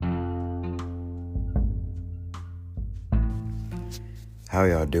How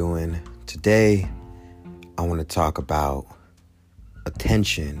y'all doing? Today, I want to talk about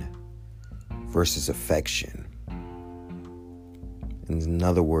attention versus affection. In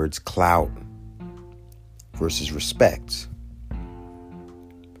other words, clout versus respect.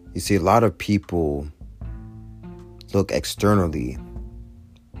 You see, a lot of people look externally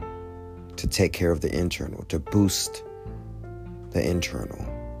to take care of the internal, to boost the internal,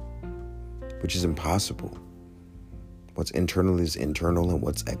 which is impossible. What's internal is internal, and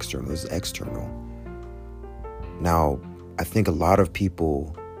what's external is external. Now, I think a lot of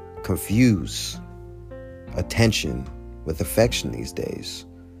people confuse attention with affection these days.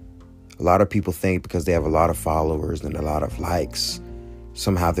 A lot of people think because they have a lot of followers and a lot of likes,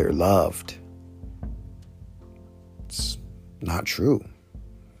 somehow they're loved. It's not true.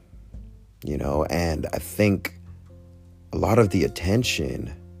 And I think a lot of the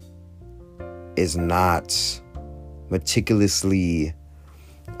attention is not meticulously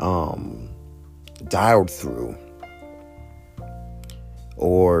dialed through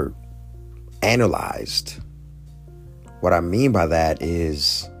or analyzed. What I mean by that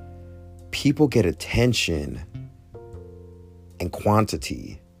is people get attention and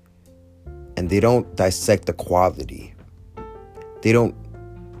quantity, and they don't dissect the quality. They don't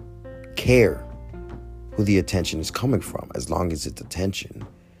care who the attention is coming from, as long as it's attention.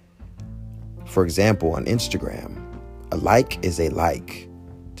 For example, on Instagram, a like is a like.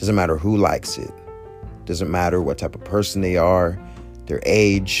 Doesn't matter who likes it. Doesn't matter what type of person they are, their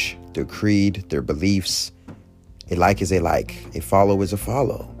age, their creed, their beliefs. A like is a like. A follow is a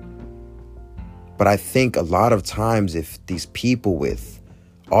follow. But I think a lot of times if these people with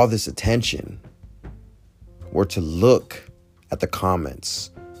all this attention were to look at the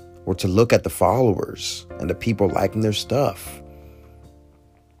comments, or to look at the followers and the people liking their stuff,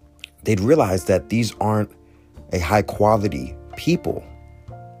 they'd realize that these aren't a high quality people.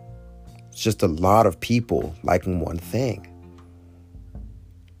 It's just a lot of people liking one thing.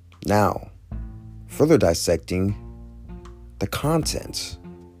 Now, further dissecting the content.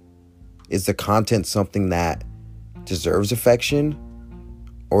 Is the content something that deserves affection?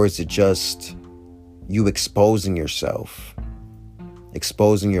 Or is it just you exposing yourself,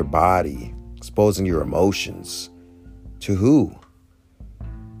 exposing your body, exposing your emotions? To who?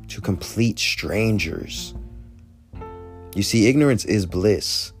 To complete strangers. You see, ignorance is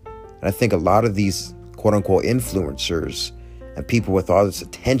bliss. And I think a lot of these quote-unquote influencers and people with all this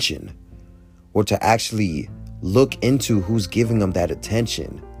attention were to actually look into who's giving them that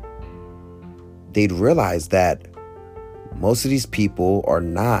attention. They'd realize that most of these people are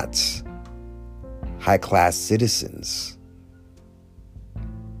not high-class citizens.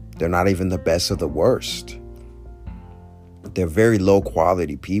 They're not even the best of the worst. They're very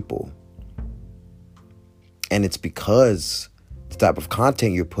low-quality people. And it's because the type of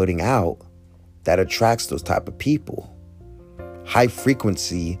content you're putting out that attracts those type of people. High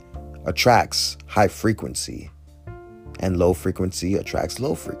frequency attracts high frequency, and low frequency attracts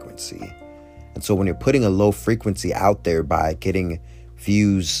low frequency. And so when you're putting a low frequency out there by getting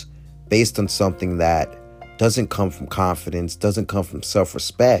views based on something that doesn't come from confidence, doesn't come from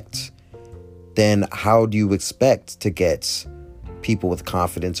self-respect, then how do you expect to get people with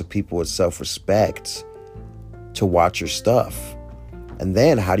confidence or people with self-respect to watch your stuff? And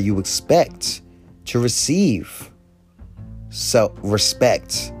then how do you expect to receive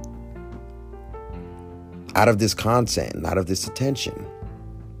self-respect out of this content and out of this attention?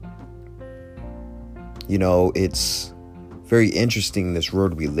 It's very interesting, this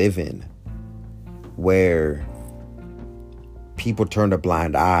world we live in, where people turn a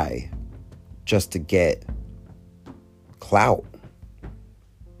blind eye just to get clout.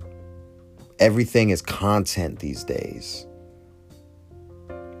 Everything is content these days.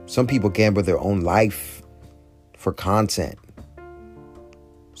 Some people gamble their own life for content.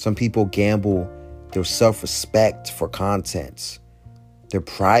 Some people gamble their self-respect for content, their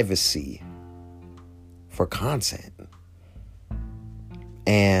privacy for content.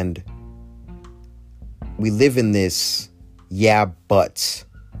 And we live in this yeah, but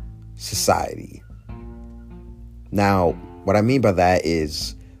society. Now, what I mean by that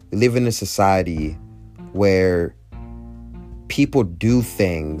is we live in a society where people do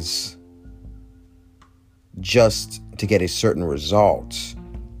things just to get a certain result.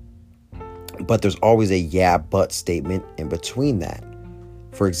 But there's always a yeah, but statement in between that.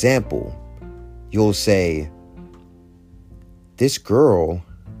 For example, you'll say, this girl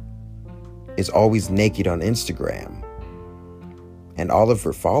is always naked on Instagram, and all of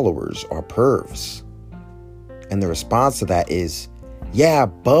her followers are pervs. And the response to that is, yeah,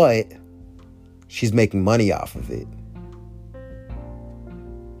 but she's making money off of it.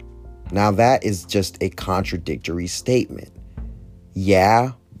 Now that is just a contradictory statement.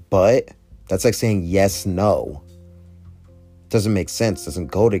 Yeah, but that's like saying yes, no. Doesn't make sense, doesn't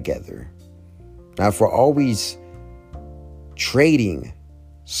go together. Now, if we're always trading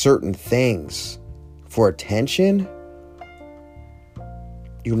certain things for attention,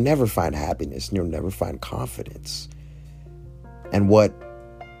 you'll never find happiness and you'll never find confidence. And what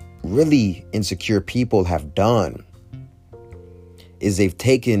really insecure people have done is they've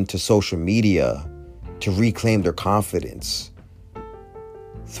taken to social media to reclaim their confidence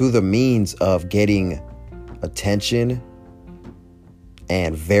through the means of getting attention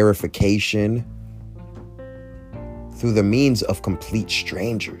and verification, through the means of complete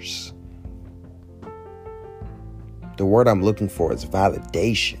strangers. The word I'm looking for is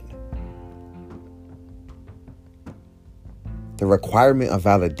validation. The requirement of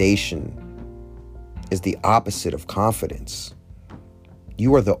validation is the opposite of confidence.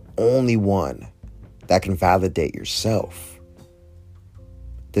 You are the only one that can validate yourself.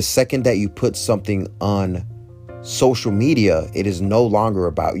 The second that you put something on social media, it is no longer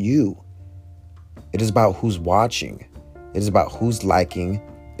about you. It is about who's watching. It is about who's liking.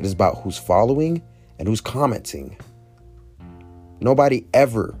 It is about who's following and who's commenting. Nobody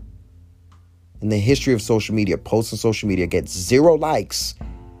ever in the history of social media posts on social media gets 0 likes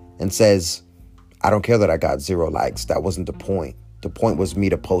and says, I don't care that I got 0 likes. That wasn't the point. The point was me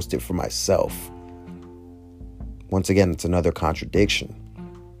to post it for myself. Once again, it's another contradiction.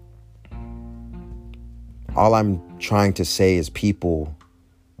 All I'm trying to say is, people,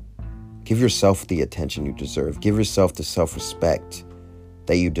 give yourself the attention you deserve. Give yourself the self-respect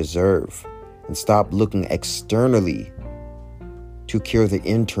that you deserve. And stop looking externally to cure the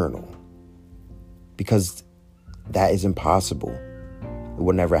internal. Because that is impossible. It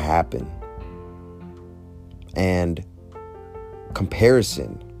will never happen. And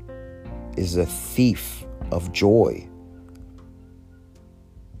comparison is a thief of joy.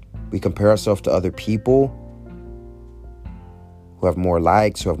 We compare ourselves to other people who have more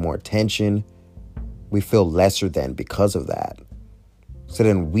likes, who have more attention. We feel lesser than because of that. So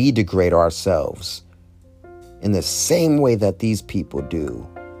then we degrade ourselves in the same way that these people do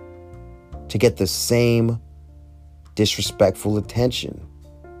to get the same disrespectful attention.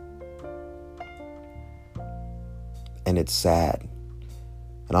 And it's sad.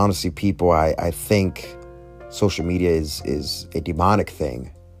 And honestly, people, I think social media is a demonic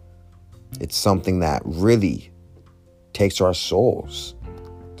thing. It's something that really takes our souls.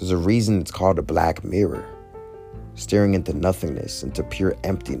 There's a reason it's called a black mirror. Staring into nothingness, into pure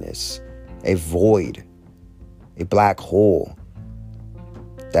emptiness, a void, a black hole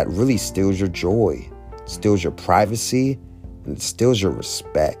that really steals your joy, steals your privacy, and it steals your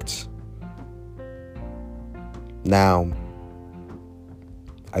respect. Now,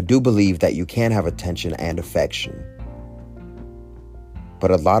 I do believe that you can have attention and affection.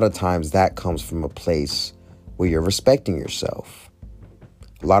 But a lot of times that comes from a place where you're respecting yourself.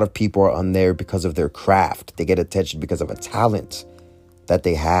 A lot of people are on there because of their craft. They get attention because of a talent that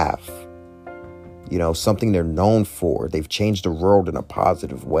they have. You know, something they're known for. They've changed the world in a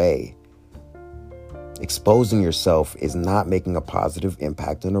positive way. Exposing yourself is not making a positive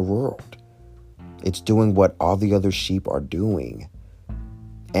impact in the world. It's doing what all the other sheep are doing.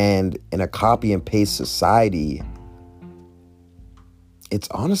 And in a copy and paste society, it's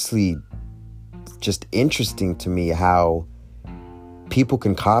honestly just interesting to me how people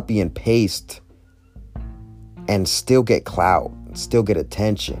can copy and paste and still get clout, still get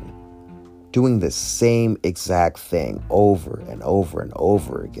attention, doing the same exact thing over and over and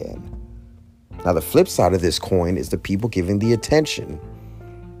over again. Now, the flip side of this coin is the people giving the attention.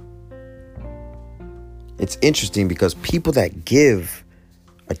 It's interesting because people that give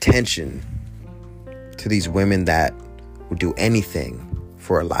attention to these women that will do anything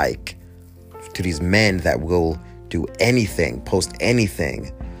for a like, to these men that will do anything, post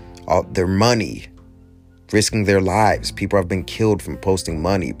anything, all their money, risking their lives. People have been killed from posting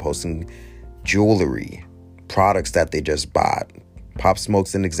money, posting jewelry, products that they just bought. Pop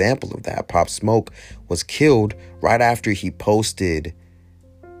Smoke's an example of that. Pop Smoke was killed right after he posted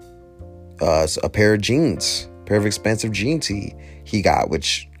a pair of jeans, a pair of expensive jeans he got,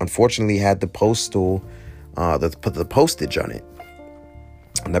 which unfortunately had the postal, the postage on it,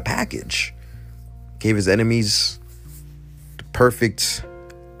 on the package. Gave his enemies the perfect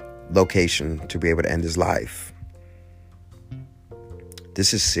location to be able to end his life.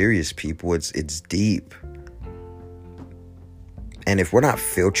 This is serious, people. It's deep. And if we're not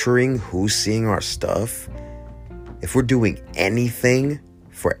filtering who's seeing our stuff, if we're doing anything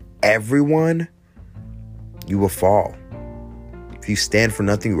for everyone, you will fall. If you stand for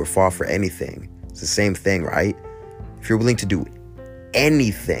nothing, you will fall for anything. It's the same thing, right? If you're willing to do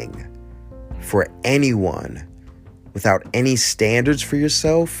anything for anyone without any standards for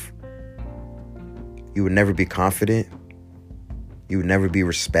yourself, you would never be confident. You would never be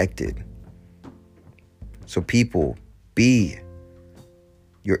respected. So people, be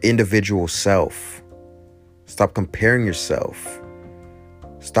your individual self. Stop comparing yourself.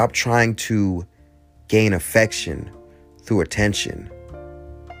 Stop trying to gain affection through attention.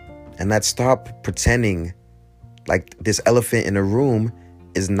 And let's stop pretending like this elephant in the room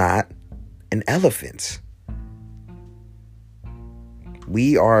is not an elephant.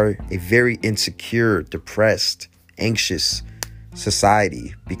 We are a very insecure, depressed, anxious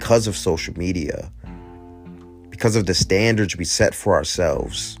society because of social media, because of the standards we set for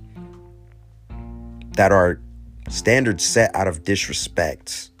ourselves, that are standards set out of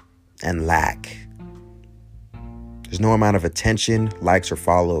disrespect and lack. There's no amount of attention, likes, or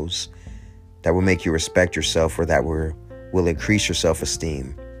follows that will make you respect yourself or that will increase your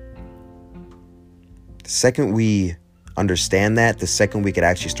self-esteem. The second we understand that, the second we could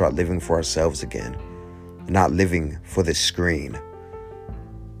actually start living for ourselves again, not living for this screen.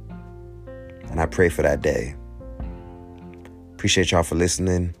 And I pray for that day. Appreciate y'all for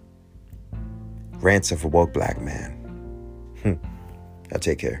listening. Rants of a Woke Black Man. Y'all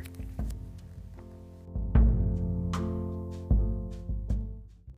take care.